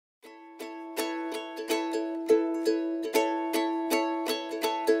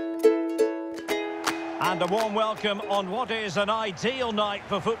And a warm welcome on what is an ideal night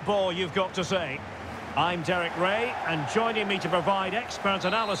for football, you've got to say. I'm Derek Ray, and joining me to provide expert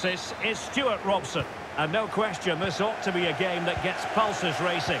analysis is Stuart Robson. And no question, this ought to be a game that gets pulses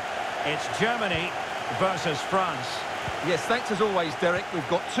racing. It's Germany versus France. Yes, thanks as always, Derek. We've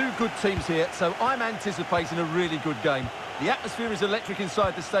got two good teams here, so I'm anticipating a really good game. The atmosphere is electric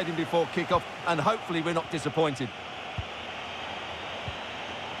inside the stadium before kick-off, and hopefully we're not disappointed.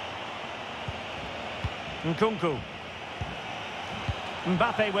 Nkunku.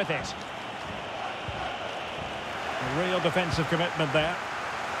 Mbappe with it. A real defensive commitment there.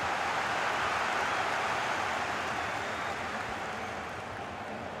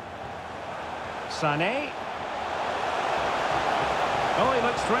 Sané. Oh, he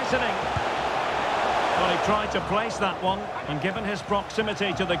looks threatening. Well, he tried to place that one, and given his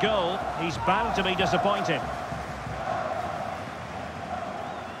proximity to the goal, he's bound to be disappointed.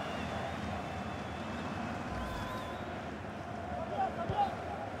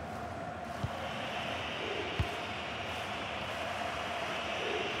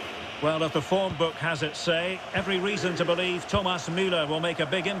 Well, if the form book has its say, every reason to believe Thomas Müller will make a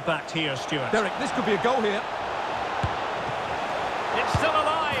big impact here, Stuart. Derek, this could be a goal here. It's still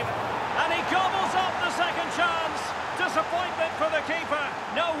alive, and he gobbles up the second chance. Disappointment for the keeper.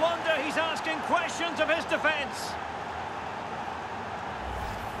 No wonder he's asking questions of his defence.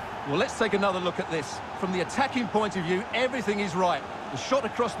 Well, let's take another look at this. From the attacking point of view, everything is right. The shot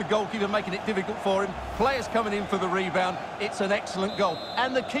across the goalkeeper making it difficult for him. Players coming in for the rebound. It's an excellent goal.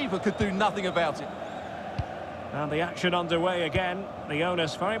 And the keeper could do nothing about it. And the action underway again. The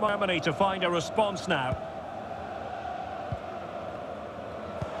onus very much to find a response now.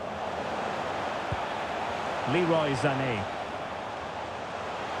 Leroy Sané.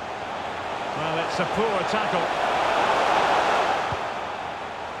 Well, it's a poor tackle.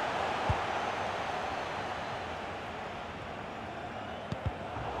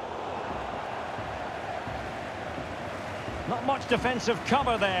 Not much defensive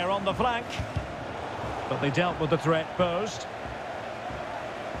cover there on the flank. But they dealt with the threat posed.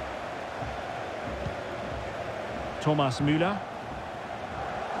 Thomas Müller.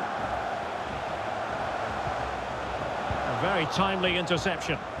 A very timely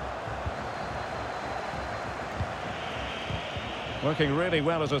interception. Working really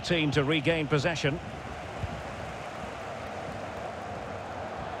well as a team to regain possession.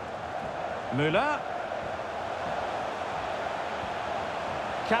 Müller.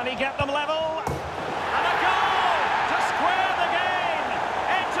 Can he get them level? And a goal to square the game.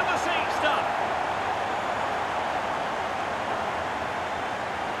 Into the seat stuff.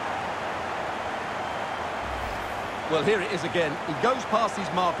 Well, here it is again. He goes past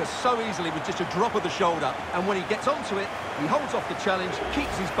his marker so easily with just a drop of the shoulder. And when he gets onto it, he holds off the challenge,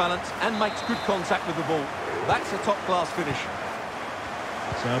 keeps his balance, and makes good contact with the ball. That's a top-class finish.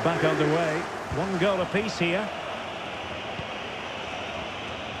 So back underway. One goal apiece here.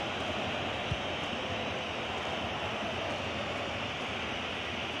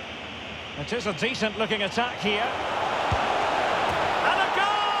 It is a decent-looking attack here. And a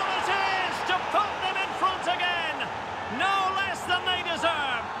goal it is to put them in front again. No less than they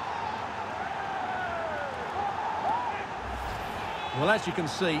deserve. Well, as you can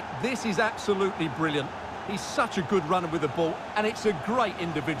see, this is absolutely brilliant. He's such a good runner with the ball, and it's a great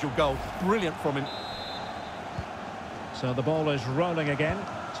individual goal. Brilliant from him. So the ball is rolling again.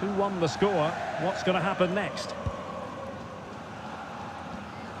 2-1 the score. What's going to happen next?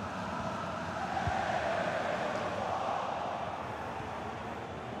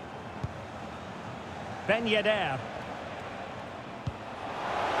 Ben Yedder.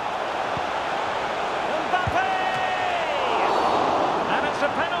 Mbappe! And it's a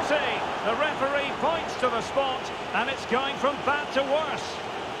penalty. The referee points to the spot, and it's going from bad to worse.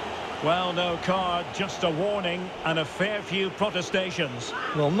 Well, no card, just a warning and a fair few protestations.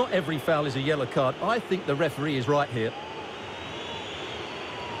 Well, not every foul is a yellow card. I think the referee is right here.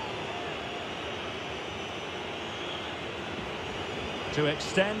 To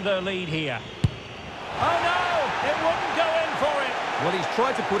extend their lead here. Oh no, it wouldn't go in for it. Well, he's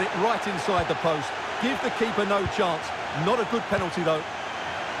tried to put it right inside the post. Give the keeper no chance. Not a good penalty, though.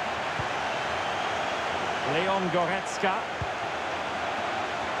 Leon Goretzka.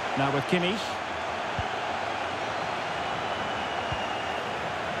 Now with Kimmich.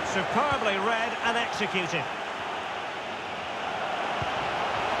 Superbly read and executed.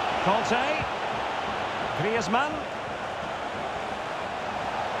 Conte. Griezmann.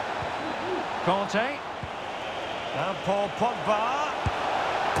 Conte. Now Paul Pogba.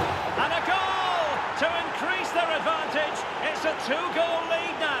 And a goal to increase their advantage. It's a 2-goal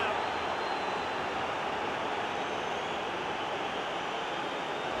lead now.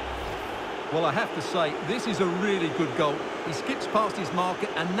 Well, I have to say, this is a really good goal. He skips past his marker,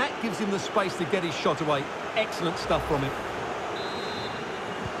 and that gives him the space to get his shot away. Excellent stuff from him.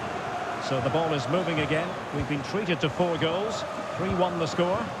 So the ball is moving again. We've been treated to 4 goals. 3-1 the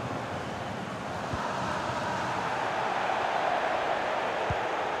score.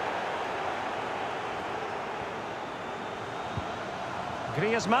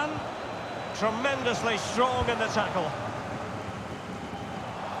 Griezmann, tremendously strong in the tackle.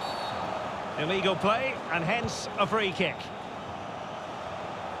 Illegal play, and hence a free kick.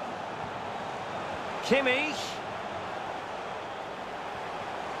 Kimmich.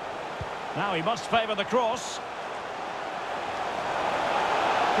 Now he must favour the cross.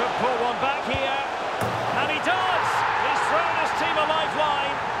 Could pull one back here. And he does! He's thrown his team a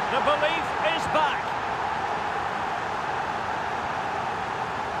lifeline. The belief is back.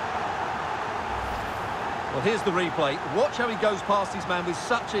 Well, here's the replay. Watch how he goes past his man with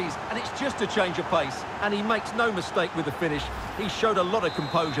such ease, and it's just a change of pace. And he makes no mistake with the finish. He showed a lot of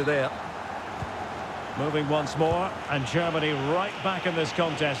composure there. Moving once more, and Germany right back in this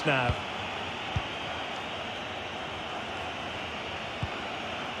contest now.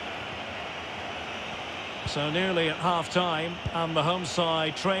 So nearly at half-time, and the home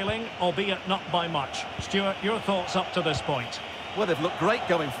side trailing, albeit not by much. Stuart, your thoughts up to this point? Well, they've looked great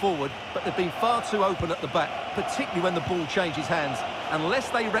going forward, but they've been far too open at the back, particularly when the ball changes hands. Unless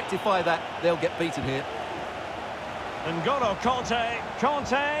they rectify that, they'll get beaten here. N'Golo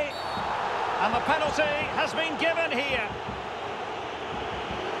Kanté, and the penalty has been given here.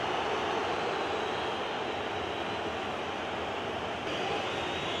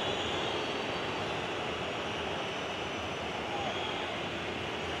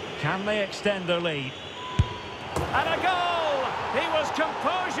 Can they extend their lead? And a goal! He was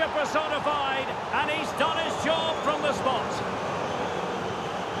composure personified, and he's done his job from the spot.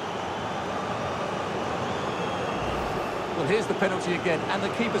 Well, here's the penalty again, and the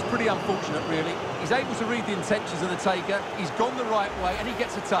keeper's pretty unfortunate, really. He's able to read the intentions of the taker, he's gone the right way, and he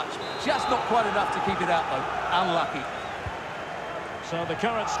gets a touch. Just not quite enough to keep it out, though. Unlucky. So the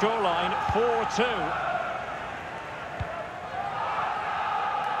current scoreline, 4-2.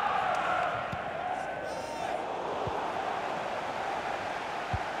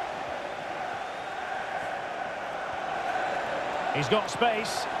 He's got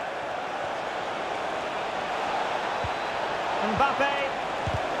space. Mbappe.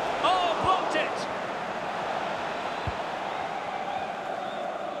 Oh, blocked it.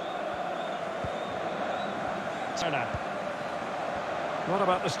 Turner. What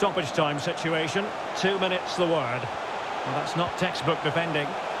about the stoppage time situation? 2 minutes the word. Well, that's not textbook defending.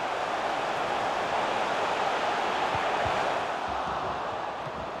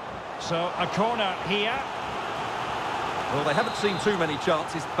 So a corner here. Well, they haven't seen too many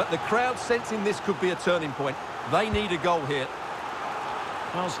chances, but the crowd sensing this could be a turning point. They need a goal here.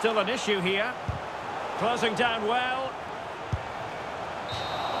 Well, still an issue here. Closing down well.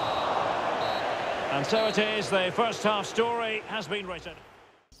 And so it is, the first half story has been written.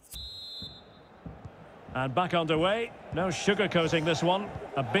 And back underway. No sugarcoating this one.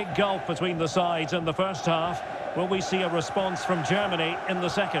 A big gulf between the sides in the first half. Will we see a response from Germany in the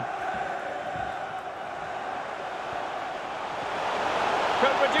second?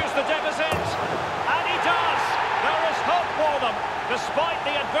 Could reduce the deficit, and he does. There is hope for them, despite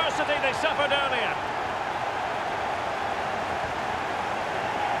the adversity they suffered earlier.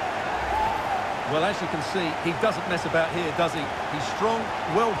 Well, as you can see, he doesn't mess about here, does he? He's strong,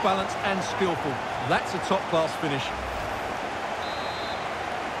 well-balanced and skillful. That's a top-class finish.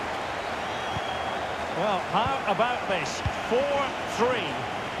 Well, how about this? 4-3.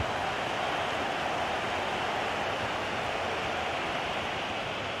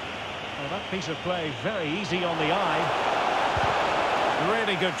 Well, that piece of play very easy on the eye.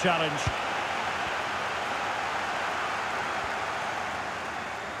 Really good challenge.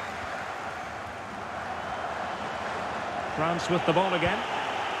 France with the ball again.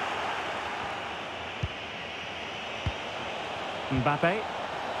 Mbappe.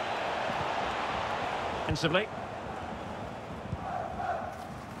 Defensively.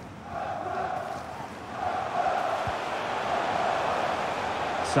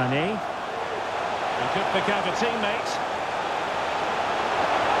 Sané. He could pick out a teammate.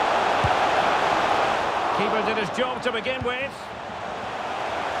 Keeper did his job to begin with.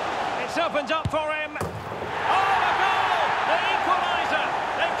 It's opened up for him. Oh, the goal! The equaliser!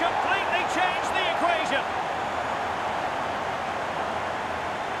 They've completely changed the equation.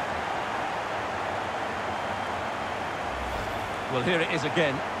 Well, here it is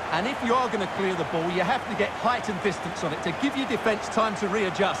again. And if you are going to clear the ball, you have to get height and distance on it to give your defence time to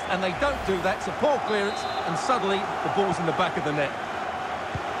readjust. And they don't do that. It's a poor clearance, and suddenly the ball's in the back of the net.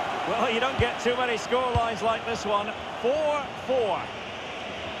 Well, you don't get too many score lines like this one. 4-4.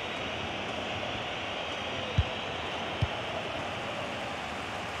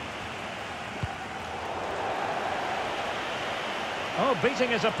 Oh, beating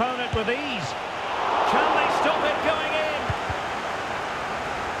his opponent with ease. Can they stop it going in?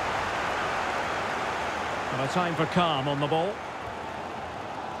 And a time for calm on the ball.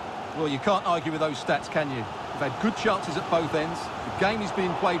 Well, you can't argue with those stats, can you? They've had good chances at both ends. The game is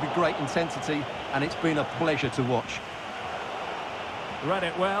being played with great intensity, and it's been a pleasure to watch. Read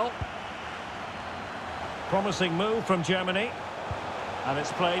it well. Promising move from Germany. And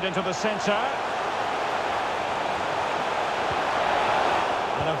it's played into the centre.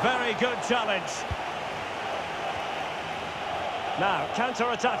 And a very good challenge. Now,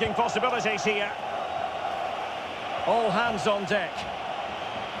 counter-attacking possibilities here. All hands on deck.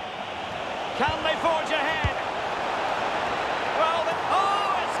 Can they forge ahead? Well,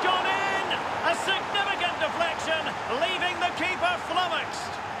 oh, it's gone in! A significant deflection, leaving the keeper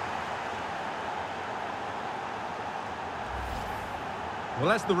flummoxed. Well,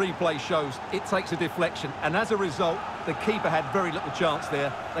 as the replay shows, it takes a deflection, and as a result, the keeper had very little chance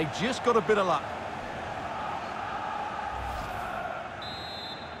there. They just got a bit of luck.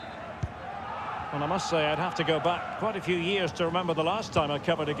 Well, I must say I'd have to go back quite a few years to remember the last time I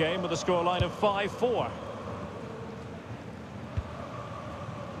covered a game with a scoreline of 5-4.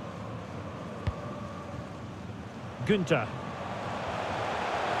 Günther.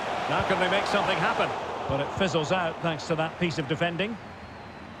 Now can they make something happen? But it fizzles out thanks to that piece of defending.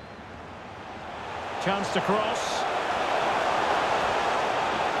 Chance to cross.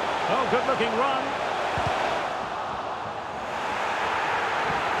 Oh, good-looking run.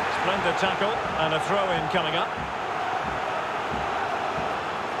 Splendid tackle, and a throw-in coming up.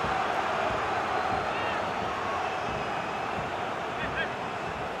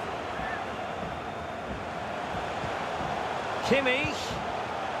 Kimmich.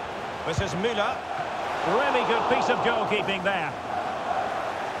 This is Müller. Really good piece of goalkeeping there.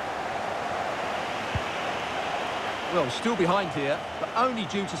 Well, still behind here, but only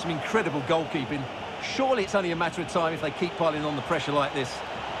due to some incredible goalkeeping. Surely it's only a matter of time if they keep piling on the pressure like this.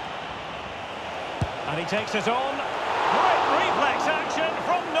 And he takes it on. Great reflex action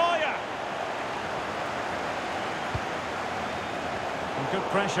from Neuer. And good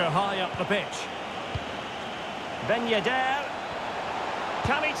pressure high up the pitch. Ben Yedder.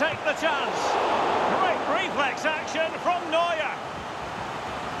 Can he take the chance? Great reflex action from Neuer.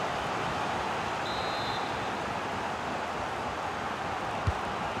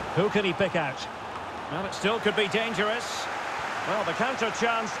 Who can he pick out? Well, it still could be dangerous. Well, the counter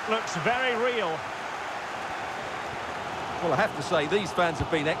chance looks very real. Well, I have to say, these fans have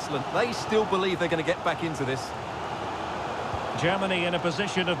been excellent. They still believe they're going to get back into this. Germany in a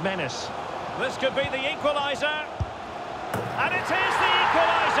position of menace. This could be the equaliser. And it is the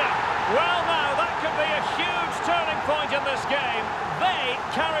equaliser. Well, now, that could be a huge turning point in this game. They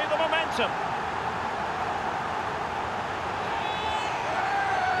carry the momentum.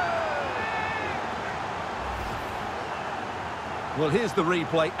 Well, here's the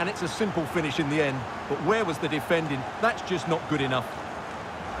replay, and it's a simple finish in the end. But where was the defending? That's just not good enough.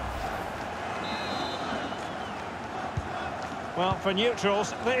 Well, for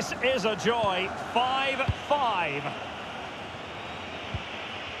neutrals, this is a joy. 5-5.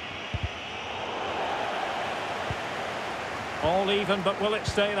 All even, but will it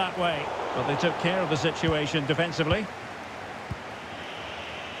stay that way? Well, they took care of the situation defensively.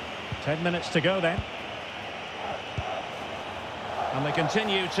 10 minutes to go then. And they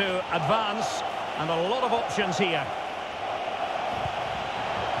continue to advance, and a lot of options here.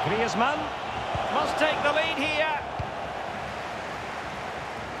 Griezmann must take the lead here.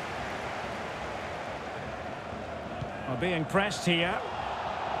 Are being pressed here.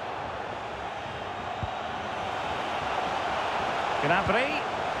 Gnabry.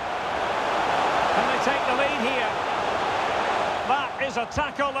 Can they take the lead here? That is a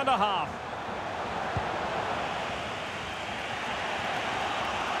tackle and a half.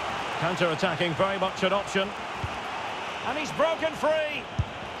 Counter-attacking, very much an option. And he's broken free.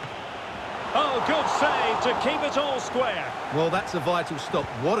 Oh, good save to keep it all square. Well, that's a vital stop.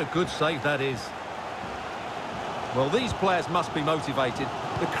 What a good save that is. Well, these players must be motivated.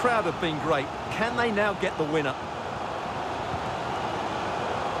 The crowd have been great. Can they now get the winner?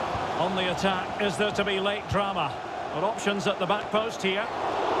 On the attack, is there to be late drama? But options at the back post here.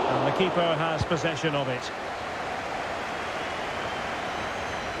 And the keeper has possession of it.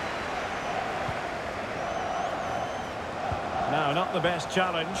 No, not the best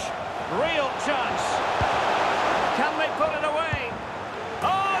challenge. Real chance. Can they put it away?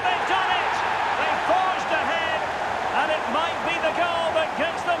 Oh, they've done it! They forged ahead, and it might be the goal that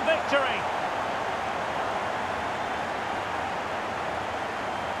gives them victory.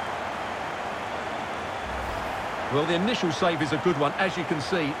 Well, the initial save is a good one, as you can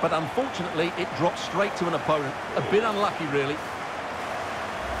see, but unfortunately it dropped straight to an opponent. A bit unlucky, really.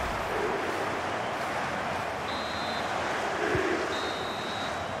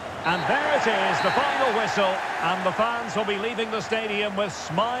 And there it is, the final whistle, and the fans will be leaving the stadium with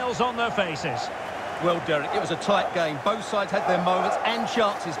smiles on their faces. Well, Derek, it was a tight game. Both sides had their moments and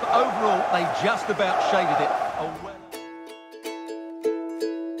chances, but overall, they just about shaded it.